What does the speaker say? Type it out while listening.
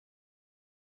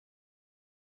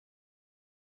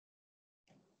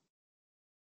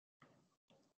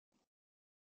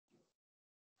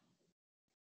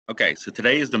Okay, so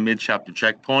today is the mid-chapter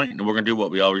checkpoint, and we're going to do what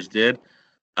we always did.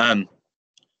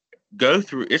 Go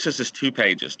through, it's just 2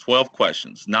 pages, 12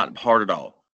 questions, not hard at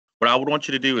all. What I would want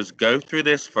you to do is go through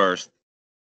this first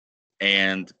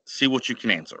and see what you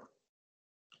can answer.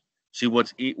 See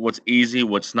what's easy,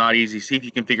 what's not easy. See if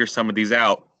you can figure some of these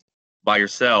out by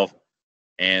yourself,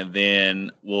 and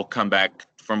then we'll come back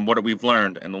from what we've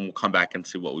learned, and then we'll come back and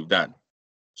see what we've done.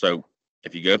 So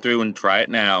if you go through and try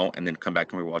it now, and then come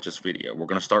back and watch this video. We're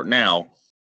going to start now.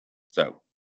 So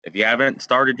if you haven't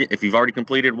started, if you've already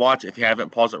completed, watch. If you haven't,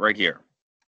 pause it right here.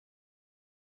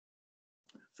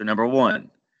 So number 1,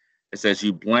 it says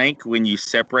you blank when you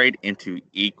separate into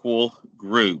equal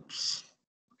groups.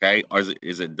 Okay, or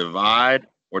is it divide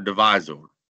or divisor?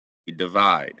 You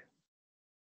divide.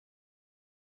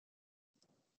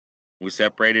 We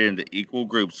separate it into equal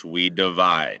groups. We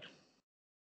divide.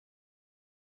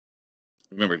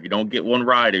 Remember, if you don't get one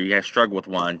right or you have struggle with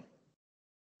one,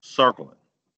 circle it.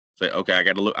 Say, okay, I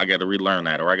got to relearn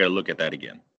that, or I got to look at that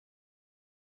again. It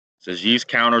says use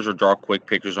counters or draw quick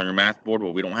pictures on your math board.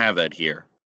 Well, we don't have that here.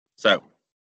 So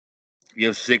you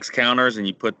have 6 counters and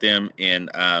you put them in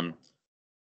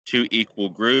 2 equal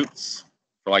groups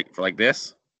for like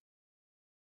this.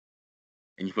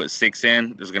 And you put 6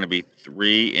 in, there's going to be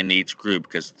 3 in each group,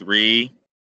 because 3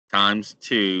 times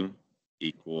 2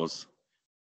 equals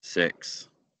 6.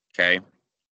 Okay.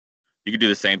 You can do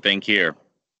the same thing here.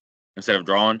 Instead of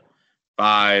drawing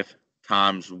 5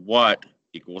 times what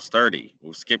equals 30.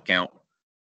 We'll skip count.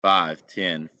 5,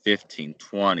 10, 15,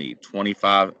 20,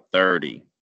 25, 30,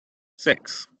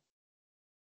 6.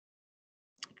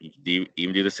 You can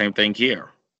even do the same thing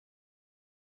here.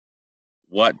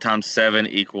 What times 7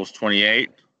 equals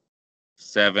 28?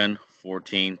 7,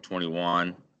 14,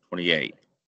 21, 28.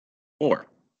 4.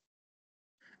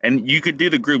 And you could do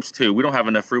the groups too. We don't have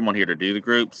enough room on here to do the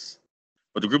groups,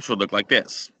 but the groups would look like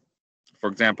this. For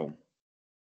example,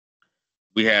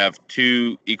 we have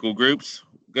 2 equal groups.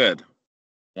 Good.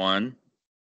 1,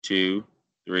 2,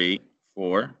 3,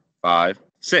 4, 5,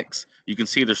 6. You can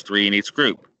see there's 3 in each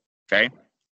group. Okay.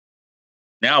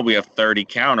 Now we have 30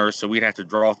 counters, so we'd have to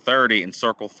draw 30 and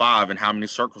circle 5, and how many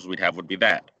circles we'd have would be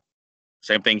that.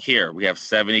 Same thing here. We have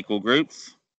 7 equal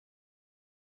groups.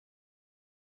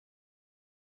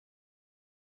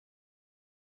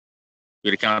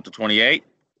 We'd count to 28.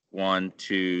 1,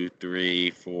 2,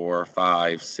 3, 4,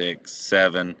 5, 6,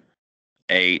 7,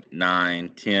 8, 9,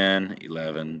 10,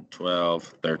 11, 12,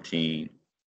 13,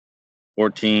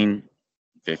 14,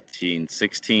 15,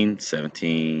 16,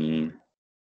 17,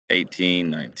 18,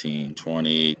 19,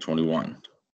 20, 21,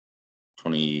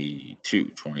 22,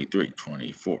 23,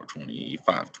 24,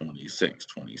 25, 26,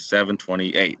 27,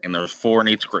 28. And there's 4 in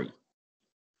each group.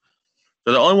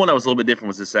 So the only one that was a little bit different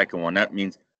was the second one. That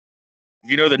means if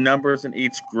you know the numbers in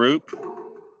each group,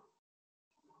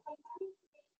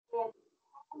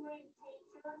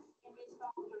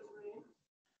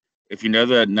 if you know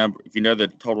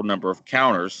the total number of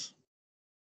counters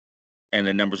and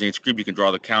the numbers in each group, you can draw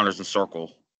the counters and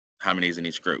circle how many is in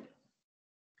each group.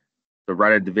 So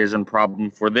write a division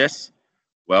problem for this.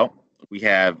 Well, we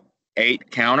have 8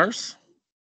 counters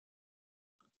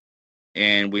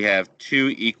and we have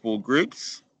 2 equal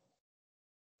groups.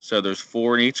 So there's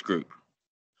 4 in each group.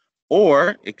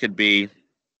 Or it could be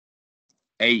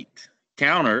 8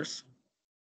 counters.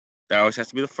 That always has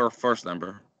to be the first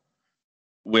number,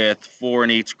 with 4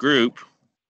 in each group,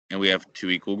 and we have 2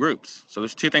 equal groups. So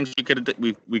there's 2 things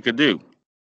we could do.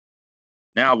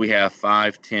 Now we have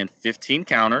 5, 10, 15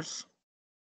 counters.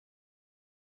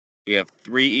 We have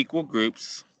 3 equal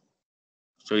groups,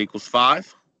 so it equals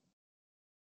 5.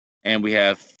 And we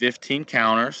have 15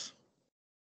 counters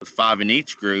with 5 in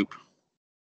each group,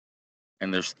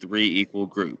 and there's 3 equal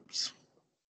groups.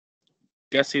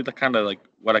 You guys see the kind of like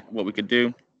what we could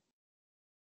do?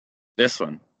 This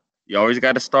one. You always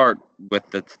got to start with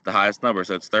the highest number.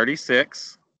 So it's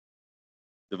 36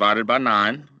 divided by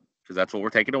 9, because that's what we're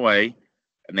taking away.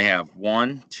 And they have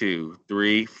 1, 2,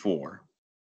 3, 4.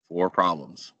 4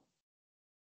 problems.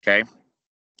 Okay?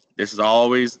 This is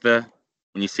always when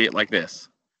you see it like this.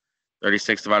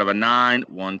 36 divided by 9,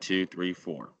 1, 2, 3,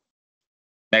 4.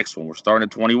 Next one, we're starting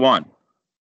at 21.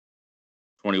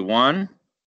 21,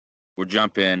 we're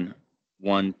jumping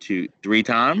 1, 2, 3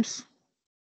 times.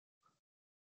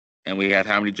 And we have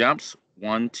how many jumps?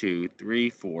 1, 2, 3,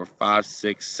 4, 5,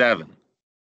 6, 7.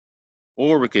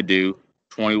 Or we could do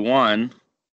 21,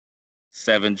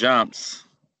 7 jumps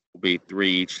will be 3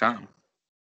 each time.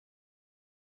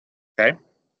 Okay?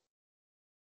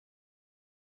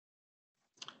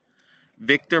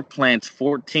 Victor plants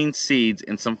 14 seeds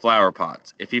in some flower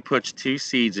pots. If he puts 2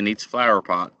 seeds in each flower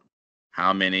pot,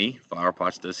 how many flower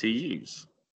pots does he use?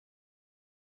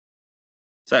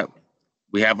 So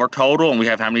we have our total and we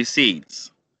have how many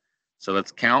seeds. So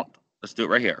let's count. Let's do it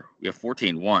right here. We have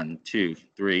 14. 1, 2,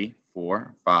 3,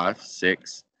 4, 5,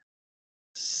 6,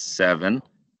 7,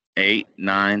 8,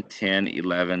 9, 10,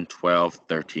 11, 12,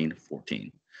 13,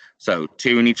 14. So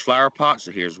 2 in each flower pot.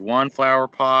 So here's 1 flower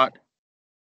pot,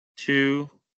 2,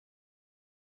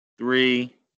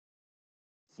 3,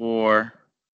 4,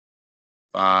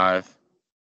 5,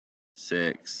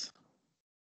 6,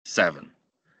 7.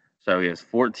 So he has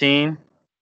 14.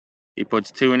 He puts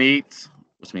 2 in each,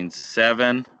 which means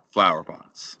 7 flower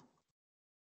pots.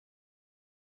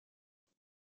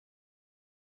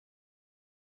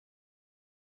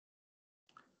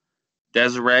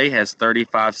 Desiree has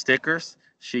 35 stickers.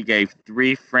 She gave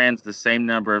 3 friends the same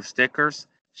number of stickers.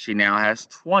 She now has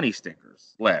 20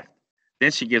 stickers left.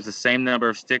 Then she gives the same number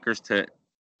of stickers to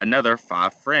another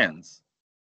 5 friends.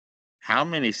 How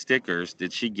many stickers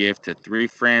did she give to 3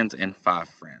 friends and 5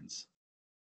 friends?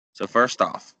 So first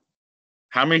off,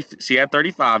 how many? She had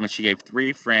 35 and she gave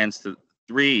 3 friends to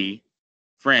 3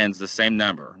 friends the same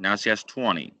number. Now she has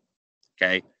 20.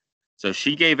 Okay, so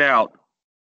she gave out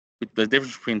the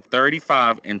difference between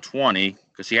 35 and 20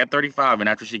 because she had 35 and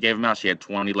after she gave them out, she had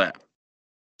 20 left.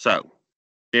 So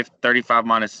 35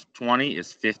 minus 20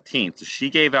 is 15. So she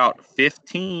gave out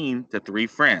 15 to 3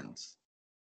 friends.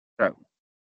 So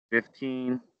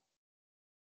 15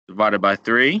 divided by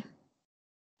 3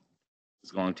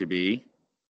 is going to be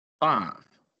 5.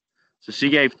 So she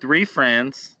gave 3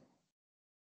 friends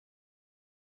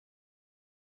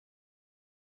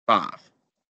 5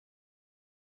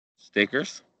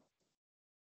 stickers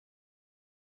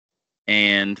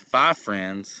and 5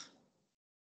 friends.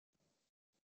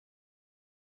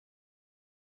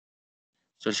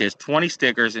 So she has 20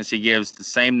 stickers and she gives the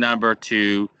same number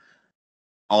to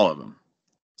all of them.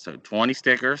 So 20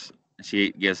 stickers and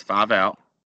she gives 5 out.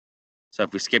 So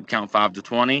if we skip count 5 to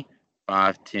 20,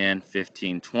 5, 10,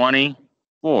 15, 20,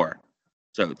 4.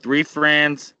 So 3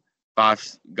 friends,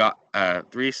 5 got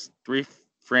 3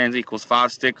 friends equals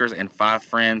 5 stickers and 5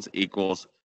 friends equals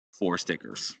 4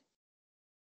 stickers.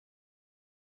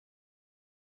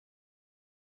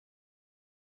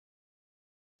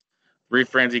 Three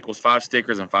friends equals 5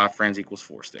 stickers and 5 friends equals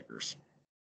 4 stickers.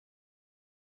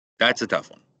 That's a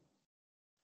tough one.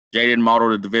 Jaden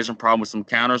modeled a division problem with some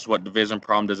counters. What division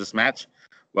problem does this match?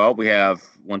 Well, we have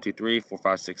 1, 2, 3, 4,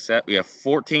 5, 6, 7. We have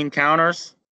 14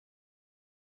 counters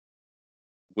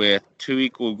with 2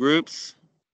 equal groups,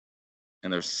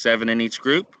 and there's 7 in each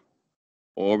group.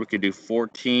 Or we could do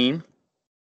 14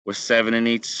 with 7 in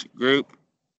each group,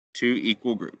 2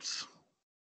 equal groups.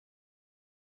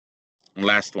 And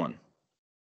last one.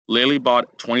 Lily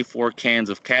bought 24 cans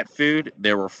of cat food.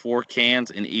 There were 4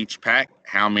 cans in each pack.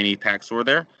 How many packs were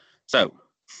there? So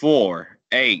 4,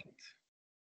 8,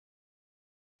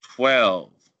 12,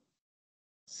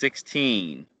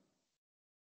 16,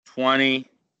 20,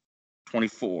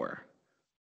 24.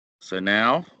 So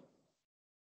now,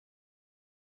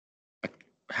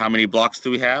 how many blocks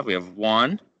do we have? We have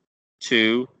 1,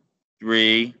 2,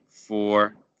 3,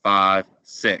 4, 5,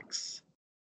 6.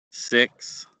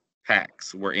 6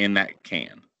 packs were in that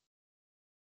can.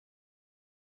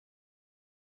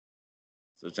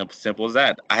 So simple as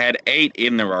that. I had 8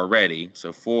 in there already.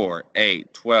 So 4,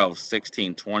 8, 12,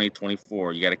 16, 20,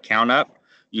 24. You got to count up,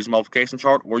 use multiplication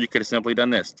chart, or you could have simply done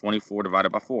this. 24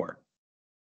 divided by 4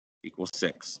 equals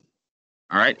 6.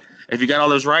 All right. If you got all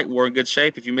those right, we're in good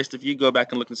shape. If you missed a few, go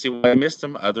back and look and see why I missed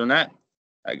them. Other than that,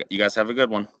 you guys have a good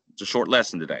one. It's a short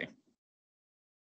lesson today.